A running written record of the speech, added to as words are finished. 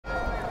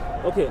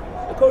Okay,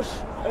 Coach,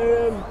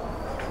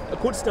 a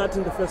good start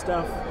in the first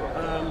half.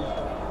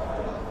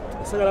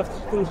 Second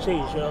half, things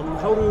change.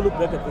 How do you look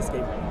back at this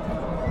game?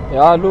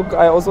 Yeah, look,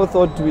 I also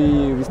thought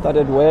we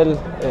started well.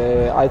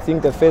 I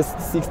think the first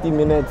 60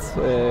 minutes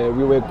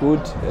we were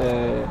good.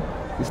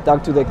 We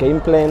stuck to the game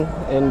plan,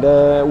 and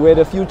we had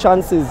a few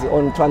chances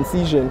on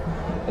transition.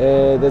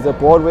 There's a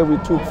ball where we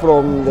took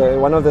from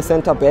one of the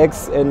centre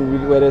backs, and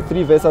we were a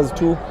 3 versus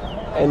 2,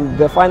 and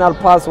the final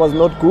pass was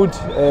not good.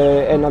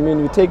 And I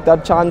mean, we take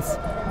that chance,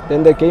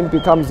 then the game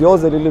becomes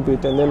yours a little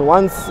bit. And then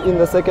once in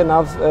the second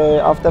half,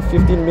 after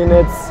 15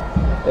 minutes,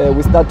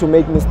 we start to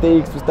make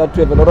mistakes. We start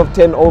to have a lot of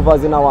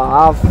turnovers in our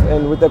half,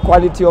 and with the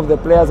quality of the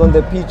players on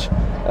the pitch,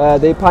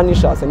 they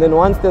punish us. And then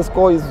once the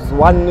score is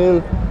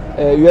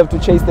 1-0, you have to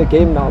chase the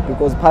game now,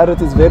 because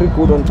Pirates is very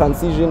good on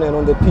transition, and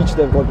on the pitch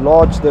they've got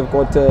Lorch, they've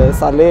got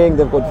Saleng,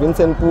 they've got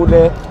Vincent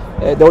Pule.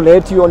 They'll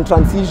hit you on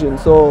transition.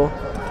 So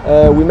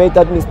we made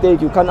that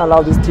mistake. You can't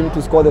allow this team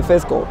to score the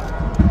first goal.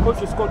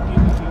 Coach, you scored.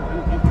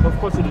 Of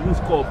course, you didn't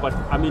score, but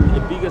I mean, the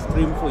biggest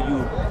dream for you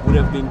would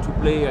have been to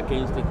play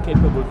against a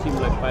capable team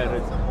like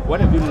Pirates. What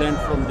have you learned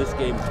from this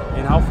game,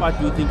 and how far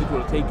do you think it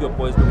will take your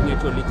boys looking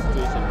at your league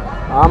situation?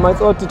 I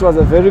thought it was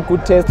a very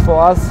good test for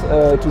us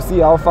to see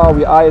how far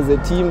we are as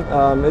a team.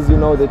 As you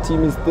know, the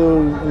team is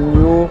still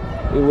new.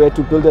 We were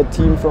to build a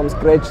team from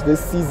scratch this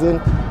season,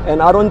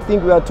 and I don't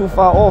think we are too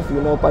far off,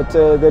 you know. But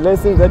the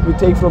lesson that we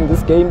take from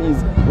this game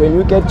is when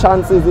you get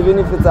chances, even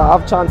if it's a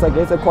half chance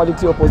against a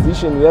quality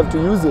opposition, you have to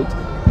use it.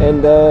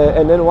 And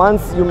then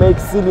once you make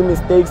silly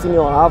mistakes in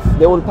your half,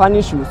 they will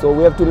punish you. So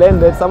we have to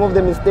learn that some of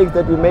the mistakes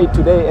that we made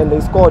today and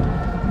they scored,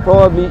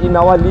 probably in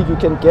our league you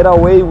can get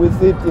away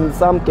with it in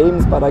some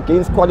games, but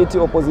against quality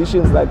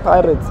oppositions like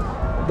Pirates,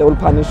 they will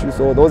punish you.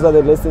 So those are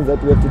the lessons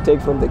that we have to take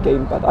from the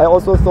game. But I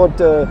also thought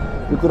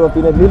we could have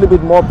been a little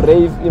bit more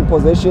brave in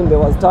possession. There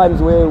was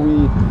times where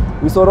we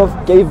sort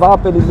of gave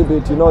up a little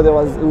bit, you know.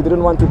 We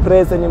didn't want to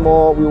press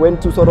anymore. We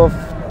went to sort of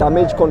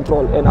damage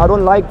control, and I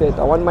don't like that.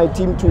 I want my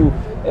team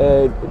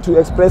to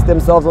express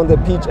themselves on the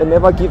pitch and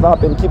never give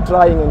up and keep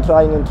trying and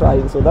trying and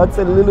trying. So that's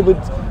a little bit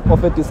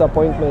of a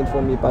disappointment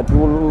for me, but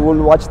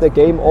we'll watch the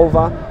game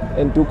over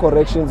and do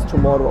corrections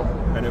tomorrow.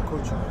 And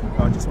Coach,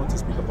 I just want to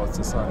speak about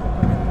Sesane.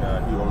 I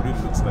mean, he already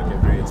looks like a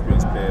very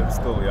experienced player,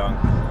 still young.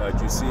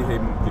 Do you see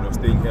him,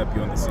 staying here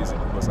beyond the season?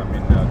 Because I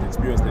mean, the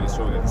experience that he's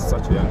showing at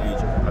such a young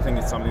age, I think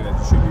it's something that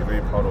you should be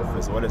very proud of,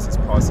 as well as his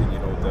passing.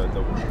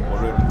 The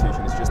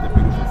orientation is just a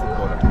beautiful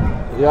footballer.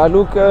 Yeah,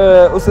 look,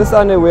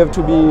 Sesane, we have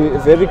to be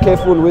very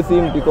careful with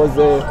him, because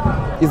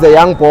he's a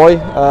young boy,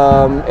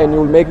 and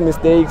he'll make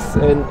mistakes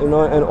and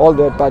and all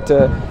that. But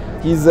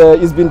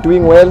he's been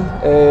doing well.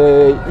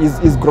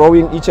 He's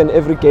growing each and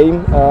every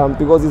game,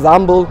 because he's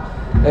humble.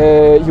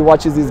 He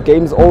watches his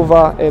games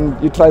over and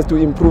he tries to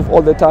improve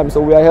all the time.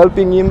 So we are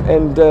helping him,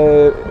 and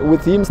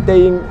with him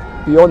staying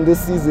beyond this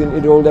season,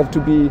 it will have to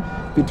be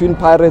between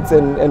Pirates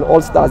and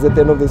All Stars at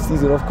the end of the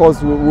season. Of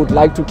course, we would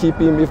like to keep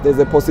him if there's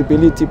a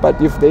possibility, but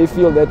if they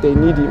feel that they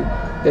need him,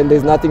 then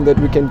there's nothing that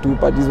we can do.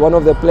 But he's one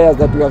of the players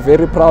that we are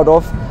very proud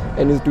of,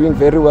 and he's doing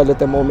very well at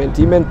the moment.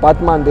 Him and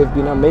Batman, they've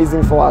been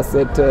amazing for us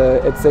at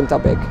centre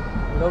back.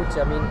 Coach,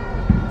 I mean,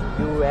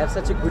 you have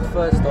such a good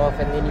first half,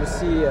 and then you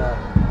see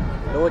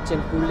Lorch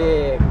and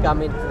Pule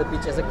come into the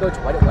pitch. As a coach,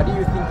 what are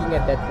you thinking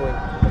at that point?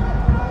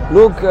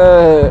 Look,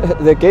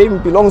 the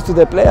game belongs to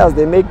the players.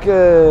 They make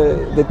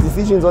the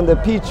decisions on the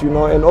pitch,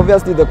 and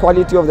obviously the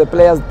quality of the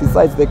players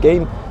decides the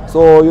game.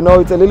 So,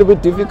 it's a little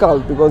bit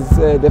difficult, because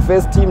the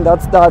first team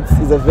that starts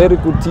is a very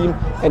good team,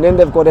 and then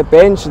they've got a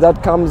bench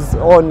that comes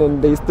on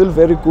and they're still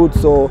very good.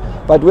 So,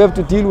 but we have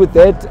to deal with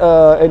that,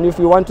 and if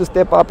you want to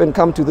step up and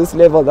come to this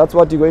level, that's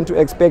what you're going to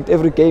expect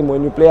every game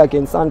when you play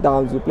against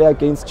Sundowns, you play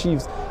against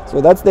Chiefs.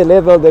 So that's the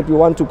level that we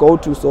want to go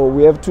to, so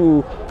we have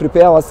to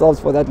prepare ourselves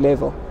for that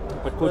level.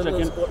 But Coach,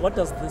 what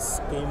does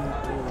this game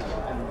do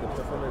and the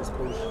performance,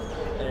 Coach,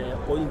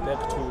 going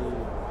back to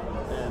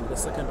the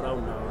second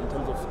round now, in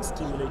terms of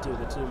stimulating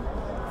the team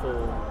for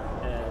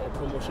a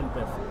promotion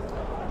path?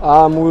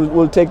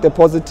 We'll take the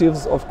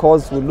positives, of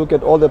course. We'll look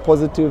at all the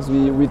positives.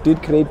 We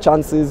did create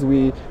chances,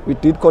 we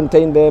did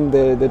contain them.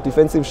 The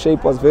defensive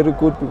shape was very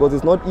good, because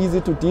it's not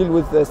easy to deal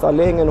with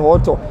Saleng and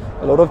Hoto.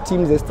 A lot of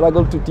teams, they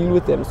struggle to deal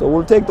with them. So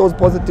we'll take those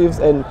positives,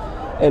 and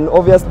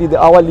obviously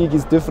our league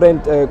is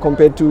different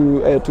compared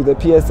to the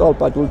PSL,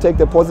 but we'll take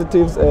the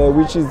positives,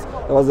 which is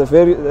there was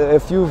a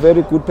few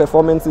very good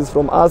performances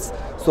from us.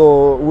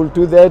 So we'll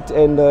do that,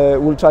 and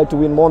we'll try to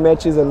win more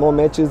matches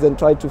and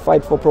try to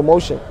fight for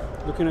promotion.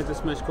 Looking at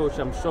this match, Coach,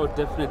 I'm sure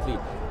definitely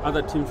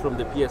other teams from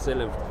the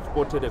PSL have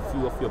spotted a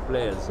few of your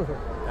players,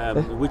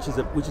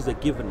 which is a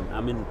given.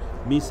 I mean,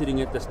 me sitting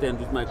at the stand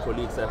with my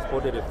colleagues, I've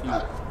spotted a few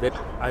that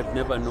I've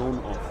never known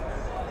of.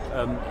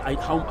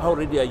 How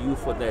ready are you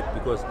for that?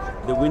 Because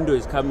the window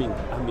is coming,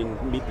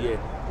 mid-year.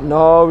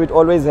 No, it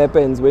always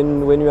happens.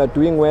 When you are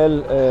doing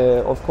well,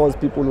 of course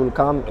people will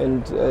come,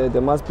 and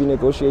there must be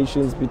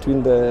negotiations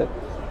between the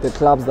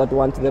clubs that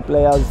want the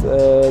players.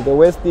 The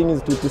worst thing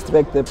is to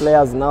distract the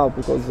players now,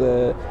 because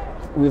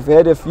we've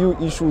had a few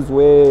issues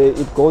where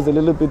it goes a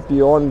little bit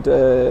beyond.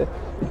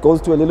 It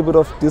goes to a little bit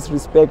of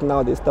disrespect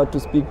now. They start to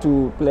speak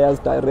to players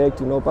direct,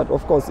 you know. But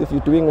of course, if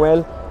you're doing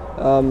well,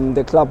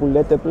 the club will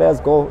let the players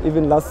go.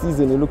 Even last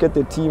season, you look at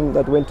the team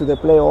that went to the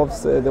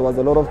playoffs. There was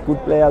a lot of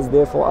good players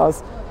there for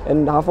us,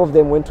 and half of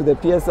them went to the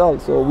PSL.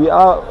 So we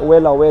are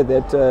well aware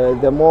that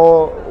the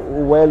more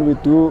well we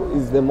do,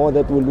 is the more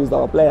that we lose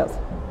our players.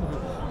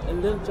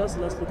 And then just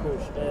lastly,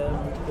 coach,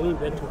 going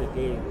back to the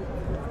game,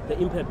 the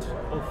impact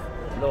of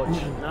Lorch.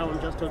 Now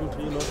I'm just talking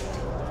to you, not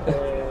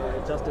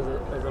just as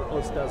an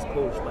all-stars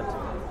coach, but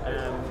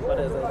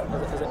as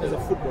a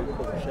football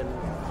coach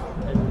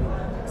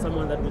and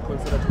someone that we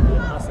consider to be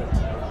an asset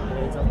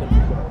in South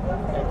African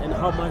football. And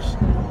how much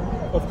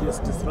of this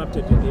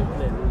disrupted your game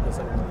plan in the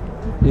second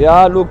half?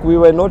 Yeah, look, we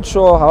were not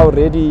sure how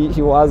ready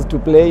he was to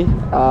play,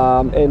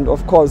 and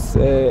of course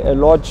a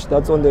Lorch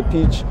that's on the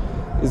pitch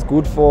is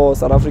good for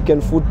South African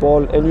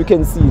football, and you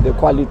can see the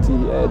quality,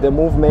 the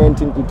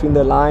movement in between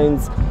the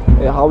lines,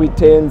 how he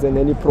turns and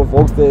then he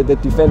provokes the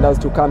defenders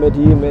to come at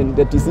him, and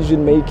the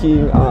decision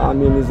making. I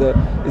mean, he's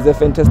a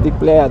fantastic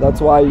player.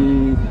 That's why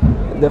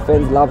the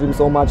fans love him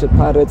so much at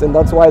Pirates, and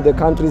that's why the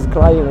country is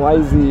crying. Why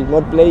is he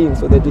not playing?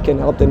 So that he can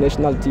help the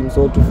national team.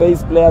 So to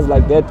face players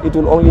like that, it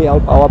will only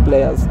help our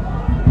players.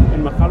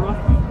 And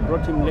Makalwa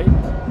brought him late.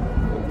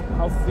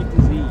 How fit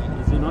is he?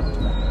 Is he not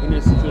in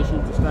a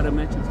situation to start a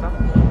match and stuff?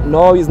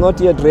 No, he's not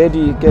yet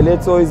ready.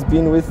 Keletso has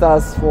been with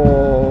us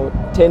for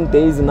 10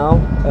 days now,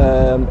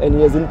 and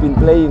he hasn't been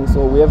playing.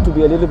 So we have to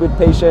be a little bit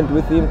patient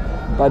with him.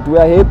 But we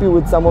are happy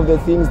with some of the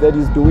things that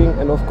he's doing,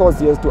 and of course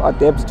he has to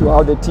adapt to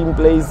how the team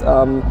plays.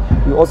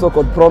 We also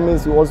got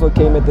Promise, who also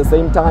came at the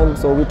same time,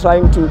 so we're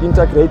trying to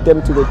integrate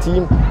them to the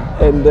team,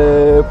 and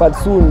but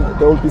soon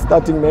they will be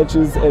starting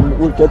matches and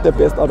we'll get the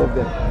best out of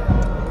them.